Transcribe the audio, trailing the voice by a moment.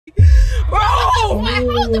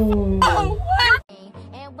And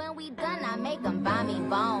when we done, I make them buy me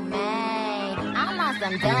bone, man. I'm on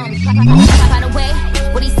some dumb stuff. By the way,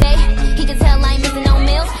 what he say? He can tell I ain't missing no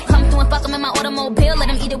meals. Come through and fuck him in my automobile. Let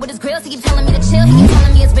him eat it with his grills. He keep telling me to chill. He keep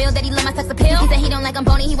telling me it's real that he love my sex appeal. He said he don't like I'm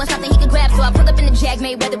bony. He wants something he can grab. So I pull up in the Jag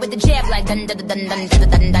Mayweather with the jab like dun dun dun dun dun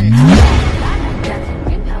dun dun.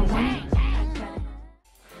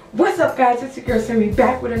 What's up, guys? It's your girl Sammy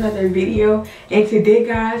back with another video, and today,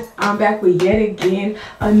 guys, I'm back with yet again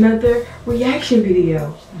another reaction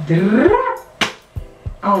video. I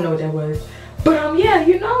don't know what that was, but yeah,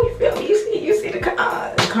 you know, you feel me? You see the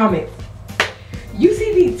comments. You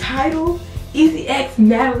see the title? Ezee X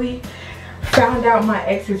Natalie found out her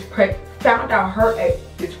ex is pregnant. Found out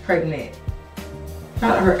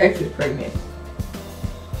her ex is pregnant.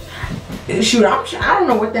 Shoot, I don't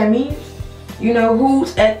know what that means. You know,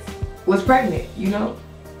 whose ex was pregnant, you know?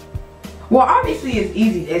 Well, obviously it's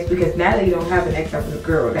Ezee X because Natalie don't have an ex after a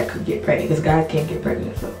girl that could get pregnant because guys can't get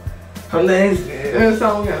pregnant, so unless it's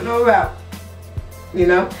something we don't know about, you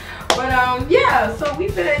know? But yeah, so we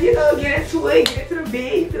finna, you know, get into it, get into the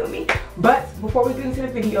vid, you feel me? But before we get into the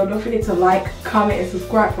video, don't forget to like, comment, and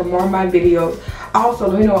subscribe for more of my videos. Also,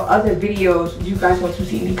 let me know what other videos you guys want to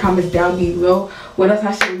see in the comments down below. What else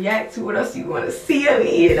I should react to, what else you want to see of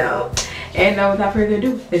me, you know? And without further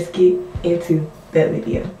ado, let's get into the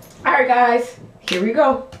video. Alright guys, here we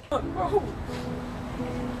go.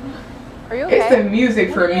 Are you okay? It's the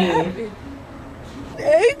music for me.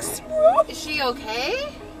 Thanks, bro. Is she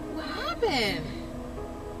okay? What happened?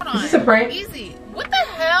 Hold on. Is this a prank? Ezee. What the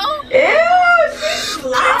hell? Ew, she's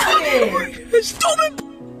sliding. Stop it.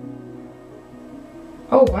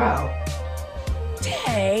 Oh wow.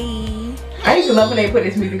 Hey. I used to love when they put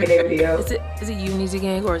this music in their video. Is it you and Ezee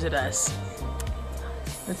gang, or is it us?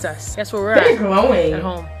 It's us. That's where we're They're at. glowing. At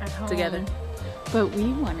home. Together. But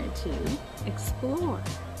we wanted to explore.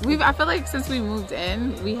 I feel like since we moved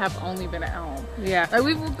in, we have only been at home. Yeah. Like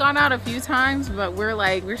we've gone out a few times, but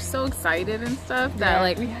we're so excited and stuff that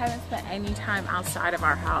like we haven't spent any time outside of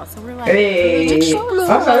our house. So we're like, Hey. let's Stop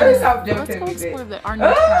go jumping music. explore our new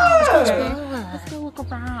town. Let's go look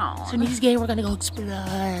around. So Ezee gang, we're gonna go explore.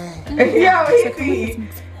 Yo, Ezee.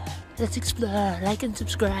 Let's explore. Like and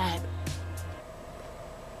subscribe.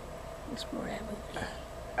 Explore that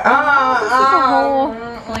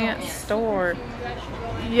Plant store.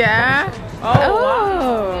 Yeah.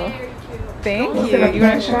 Oh. Thank you. You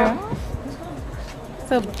want to show?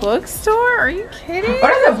 It's a bookstore? Are you kidding? Oh,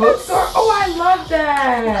 that's a bookstore? Oh, I love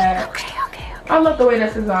that. Okay. I love the way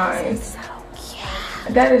that's designed. So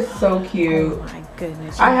cute. That is so cute. Oh my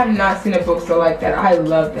goodness. I have not seen a bookstore like that. I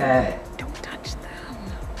love that. Don't touch them.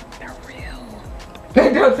 They're real.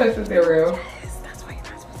 Don't touch them, they're real. That's why you're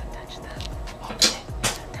not supposed to touch them.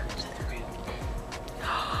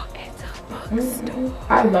 It's a bookstore.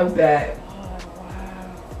 I love that.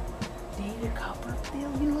 Wow. David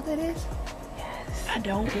Copperfield, you know what that is? Yes. I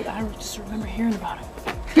don't, but I just remember hearing about it.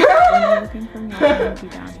 Looking for me, I'll be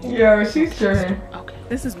down here. Yo, she's sure. Okay.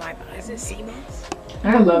 This is my vibe. Is it Seaman's?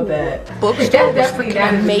 I love that. Bookstore. That's definitely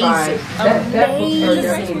that is amazing. That bookstore It makes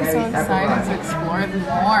definitely me so that excited to explore more.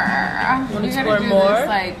 We explore gotta do more? this,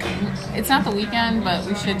 like, it's not the weekend, but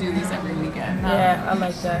we should do these every weekend. Yeah, I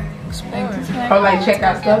like that. Explore. Oh, like check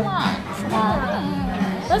out stuff?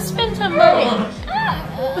 Let's spend some money.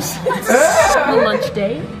 A lunch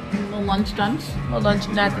date. A lunch dunch. A lunch,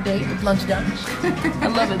 not the date, but lunch dunch. I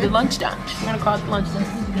love it, the lunch dunch. We're gonna call it the lunch dunch.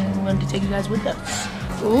 We're gonna take you guys with us.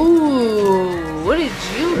 Ooh, what did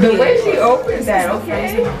you The get? way she opened that,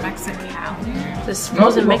 okay. Mexicali. This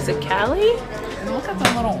was in Mexicali? Look at the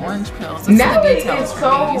little orange pills. This Natalie is the details is for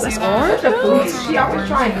so me. You see that? such a foodie. She always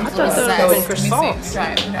trying new I thought stuff. that would have been Let me croissants. see. Try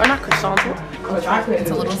it. Or not croissants. Because I couldn't It's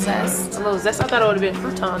a do little it. zest. A little zest. I thought it would have been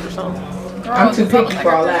croutons or something. I'm too Girl, picky it's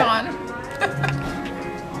for all like a that. crouton.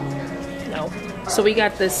 No. So we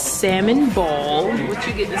got the salmon bowl. What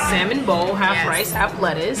you get? The salmon bowl, half Yes. rice, half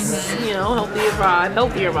lettuce. You know,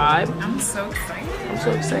 healthier vibe. I'm so excited. I'm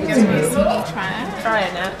so excited. Guess what? CD try it. Try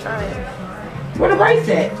it, Nat. Try it. Where the rice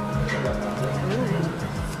at?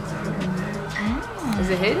 Is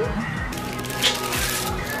it hidden?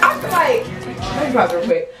 I feel like, let me pause real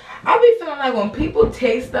quick. I be feeling like when people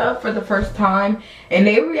taste stuff for the first time and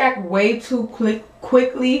they react way too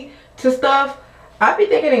quickly to stuff, I be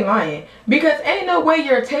thinking they lying. Because ain't no way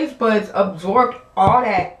your taste buds absorbed all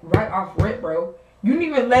that right off rip, bro. You didn't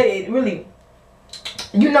even let it really,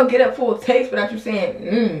 you know, get a full taste without you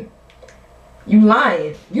saying, You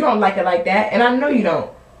lying. You don't like it like that. And I know you don't.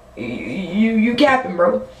 You capping,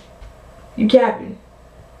 bro. You capping.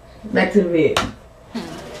 Back to the vid.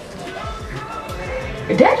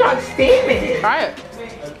 That joint's steaming. Try it.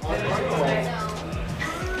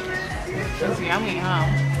 It's yummy, huh?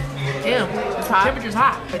 Damn, It's hot. temperature's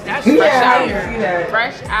hot. But that's Yeah, fresh I out can here. see that.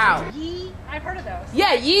 Fresh out. I've heard of those.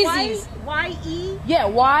 Yeah, Yeezys. Y-E? Yeah,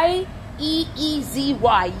 Y-E-E-Z-Y.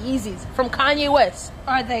 Yeezys from Kanye West.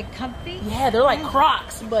 Are they comfy? Yeah, they're like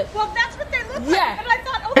Crocs, but Well, that's what they look Yeah. like. And I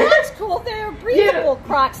thought, oh, that's cool. They're breathable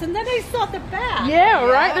Crocs. And then I saw the back. yeah,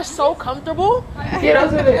 right. They're so comfortable. Yeah,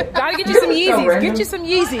 those are the. Gotta get you some So Yeezys. random. Get you some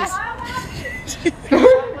Yeezys.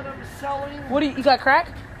 What I'm selling? What do you got? Crack?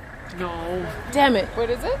 No. Damn it. What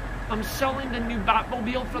is it? I'm selling the new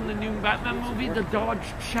Batmobile from the new Batman movie, the Dodge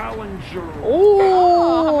Challenger. Ooh,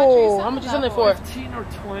 how much you selling it for? 15 or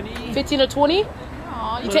 20. 15 or 20?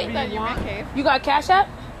 Aw, you take take that in your man cave. You got Cash App?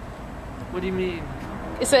 What do you mean?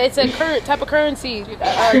 It's a current type of currency What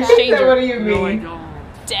exchanger. do you No, I mean? don't.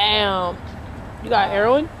 Damn. You got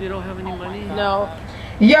heroin? You don't have any money? No.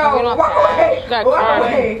 Yo, walk away. Got Walk card.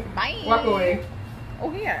 away. Bye. Walk away. Oh,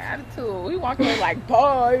 he had an attitude. He walked away like,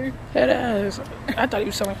 bye. Head ass. I thought he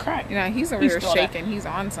was selling crack. You know, he's over He's here still shaking. He's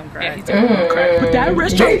on some crack. Yeah, he's on crack. But that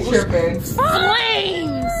restaurant They was tripping.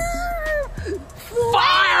 flames.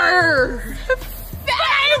 Fire.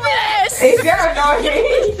 Fabulous. It's gonna know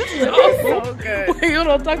me. So good. Wait, hold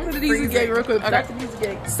on. Talk to the DC Freezing. gang real quick. Okay. Talk to the DC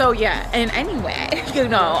gang. So yeah, and anyway, you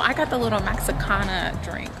know, I got the little Mexicana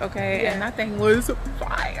drink, okay, and that thing was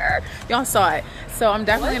fire. Y'all saw it, so I'm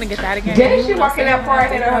definitely gonna get that again. Didn't You she know walk what in I'm that far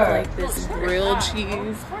saying? ahead They of have her? like this grilled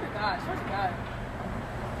cheese. Swear to God.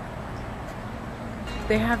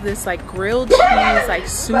 They have this like grilled cheese, like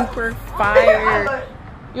super fire.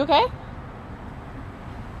 You okay?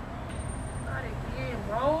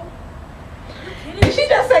 Did she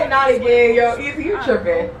just say not again, yo? Ezee, you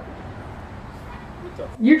tripping.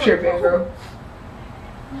 You tripping, bro.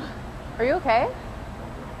 Are you okay?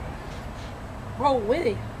 Bro,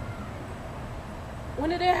 when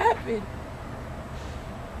did that happen?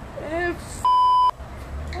 Man,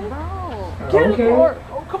 Bro, get in the Okay. car.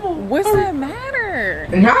 Oh, come on. what's that matter?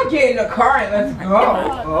 Now get in the car and let's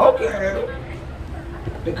go. Okay.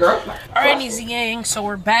 The girl. Alright, Easy Gang, so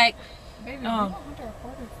we're back. Baby, you don't have to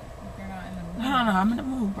record if you're not in the mood. No, I'm in the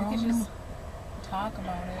mood, bro. You can just talk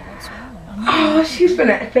about it. What's wrong? Oh, she's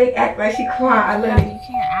finna fake act like she crying. I love You it.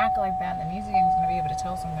 can't act like that. The music is gonna be able to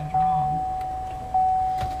tell something's wrong.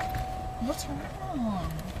 What's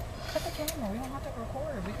wrong? Cut the camera. We don't have to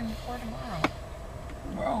record. We can record tomorrow.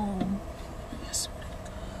 Bro.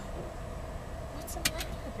 What's the matter,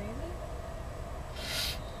 baby?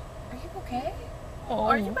 Are you okay? Oh.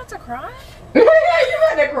 Are you about to cry? You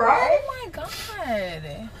about to cry? Oh my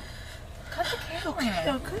god. Cut the camera.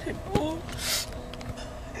 How could it, bro?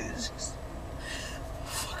 It's just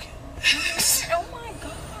Oh my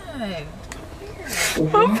god.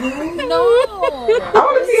 What? No. I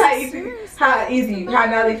want to see how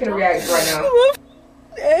Natalie finna react right now.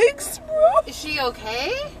 Eggs, bro. Is she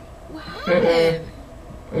okay? What happened?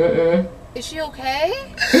 Is she okay?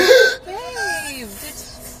 Babe,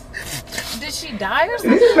 did she die or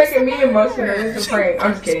something? This is making me emotional. This is a prank.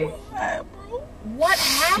 I'm just kidding. What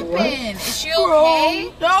happened? Is she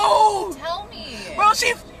okay? No. Tell me. Bro, she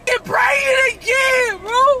f***ing pregnant again,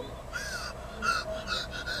 bro.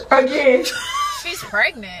 Again. She's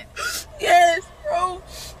pregnant. Yes, bro.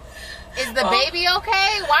 Is the baby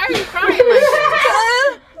okay? Why are you crying like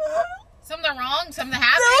that? Something wrong? Something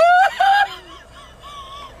happened?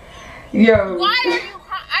 Yo. Why are you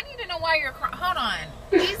crying? I need to know why you're crying. Hold on.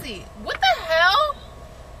 Easy. What the hell?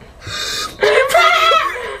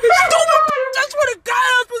 That's what a guy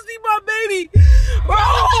else was see my baby. Bro.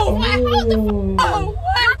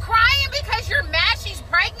 You're crying because you're mad she's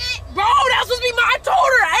pregnant? Bro, that's supposed to be my. I told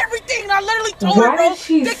her everything. I literally told her, Why bro. did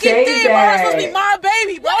she Thick say and thin, bro. That's supposed to be that? my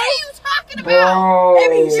baby, bro. What are you talking about? Bro.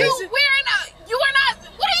 Baby, You are not.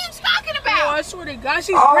 What are you talking Bro, I about? swear to God,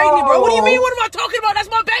 she's pregnant, bro. What do you mean? What am I talking about? That's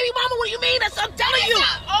my baby mama. What do you mean? That's what I'm telling you.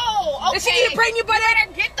 Oh, okay. Is she getting pregnant by that?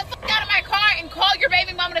 Better get the fuck out of my car and call your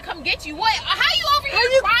baby mama to come get you. What? How you over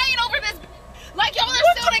here crying over this? Like y'all are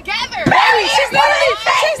still together. Baby, she's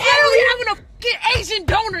literally having a fucking Asian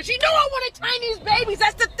donor. She knew I wanted Chinese babies.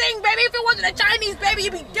 That's the thing, baby. If it wasn't a Chinese baby,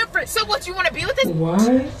 it'd be different. So what? You want to be with this? What?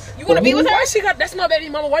 You want to be with her? Why she got? That's my baby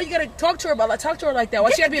mama. Why you gotta talk to her about? Like, talk to her like that?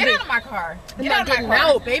 Why she gotta be a Get baby? out of my car. I'm Get not out of my getting car.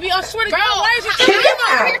 out, baby. I swear to Bro, God, why is she Kick her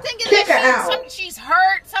I'm over out. here thinking Kick her that out. she's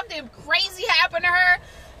hurt, something crazy happened to her,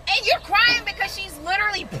 and you're crying because she's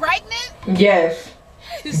literally pregnant? Yes.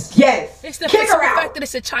 Yes. It's the Kick her physical out. fact that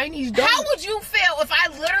it's a Chinese donor. How would you feel if I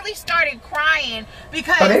literally started crying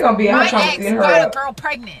because Oh, they gonna be my out trying to ex get her got a up. girl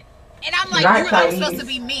pregnant? And I'm like, Not I'm Chinese. supposed to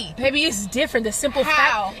be me. Baby, it's different. The simple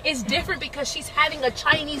How? fact, it's different because she's having a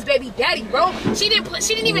Chinese baby daddy, bro. She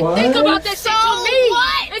didn't even What? think about that shit until me.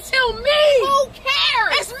 what? Until me. Who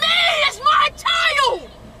cares? It's me. It's my child.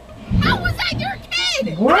 How was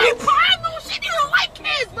What? I ain't buying no shit. You don't like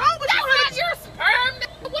kids, bro. That's not your sperm.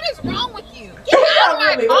 What is wrong with you? Get out of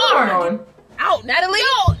my Really, car. what's going on? Out, Natalie.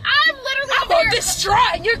 Yo, I'm literally I'm on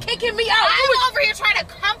distraught and you're kicking me out. I'm over here trying to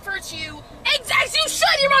comfort you. Exactly. You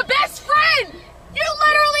should. You're my best friend. You're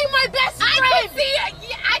literally my best friend. I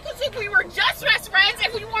could see if we were just best friends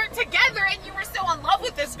if we weren't together and you were still in love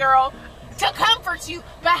with this girl to comfort you.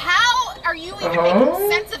 But how are you even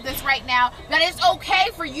making sense of this right now? That it's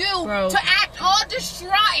okay for you to act all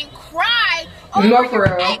distraught and cry over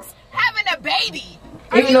your ex having a baby.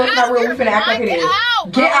 Even though it's not real, we finna act like it is.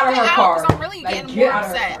 Get out of her car. I'm really getting more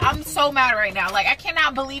upset. I'm so mad right now. Like, I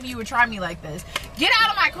cannot believe you would try me like this. Get out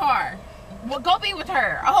of my car. Well, go be with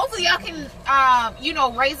her. Hopefully y'all can, you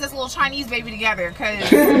know, raise this little Chinese baby together,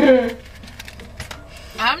 because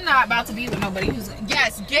I'm not about to be with nobody who's,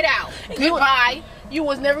 yes, get out. Goodbye. You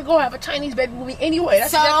was never going to have a Chinese baby with me anyway.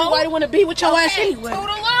 That's exactly why I didn't want to be with your ass anyway.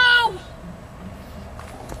 Toodaloo.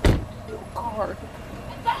 Car.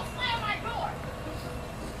 Don't slam my door.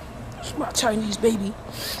 It's my Chinese baby.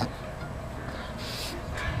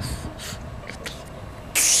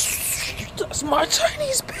 That's my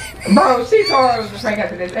Chinese baby. Bro, she told her it was a prank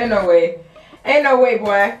after this. Ain't no way. Ain't no way,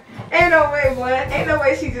 boy. Ain't no way, boy. Ain't no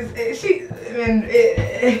way. The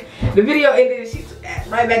video ended and she took that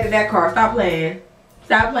right back to that car. Stop playing.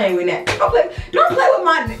 Stop playing with that. Don't play with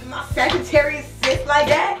my Sagittarius sis like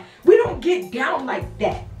that. We don't get down like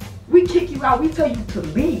that. We kick you out. We tell you to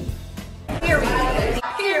leave. Period.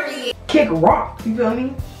 Period. Kick rock. You feel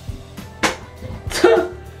me?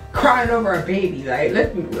 Crying over a baby. Like,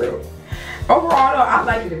 let's be real. Overall, though, I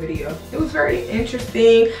liked the video. It was very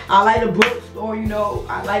interesting. I like the bookstore, you know.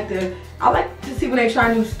 I like to see when they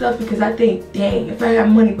try new stuff, because I think, dang, if I have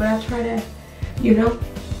money, would I try that? You know?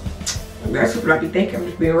 That's what I be thinking. I'm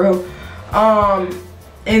just being real.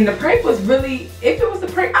 And the prank was really, if it was a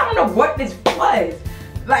prank, I don't know what this was.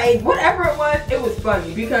 Like, whatever it was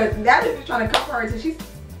funny, because Natalie was trying to comfort her, so she's,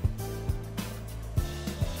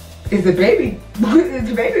 is the baby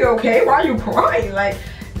okay? Why are you crying? Like,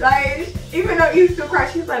 even though you still cry,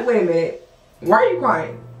 she's like, wait a minute, why are you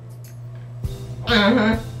crying?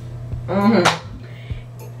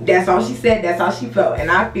 That's all she said, that's all she felt, and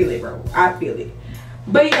I feel it, bro. I feel it.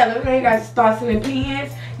 But yeah, let me know your guys' thoughts and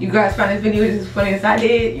opinions. You guys found this video just as funny as I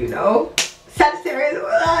did, you know. Sagittarius,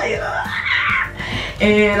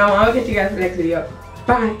 and I'll catch you guys in the next video.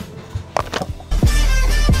 Bye.